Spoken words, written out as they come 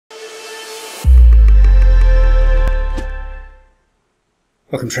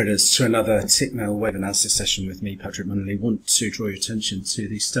Welcome traders to another Tickmill wave analysis session with me, Patrick Munnelly. I want to draw your attention to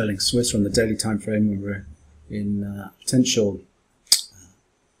the sterling Swiss on the daily time frame when we're in potential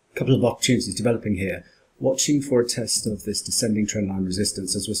couple of opportunities developing here. Watching for a test of this descending trendline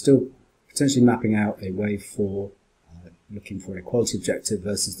resistance as we're still potentially mapping out a wave for looking for an equality objective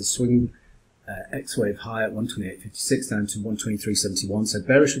versus the swing X wave high at 128.56 down to 123.71. So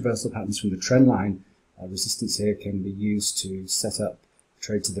bearish reversal patterns from the trend line resistance here can be used to set up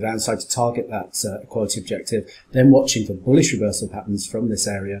trade to the downside to target that equality objective. Then watching for bullish reversal patterns from this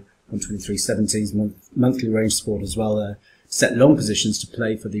area, 123.70's monthly range support as well there. Set long positions to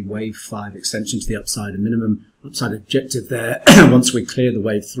play for the wave 5 extension to the upside, a minimum upside objective there once we clear the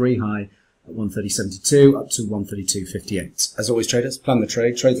wave 3 high at 130.72 up to 132.58. As always traders, plan the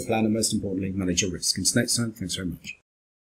trade the plan, and most importantly manage your risk. Until next time, thanks very much.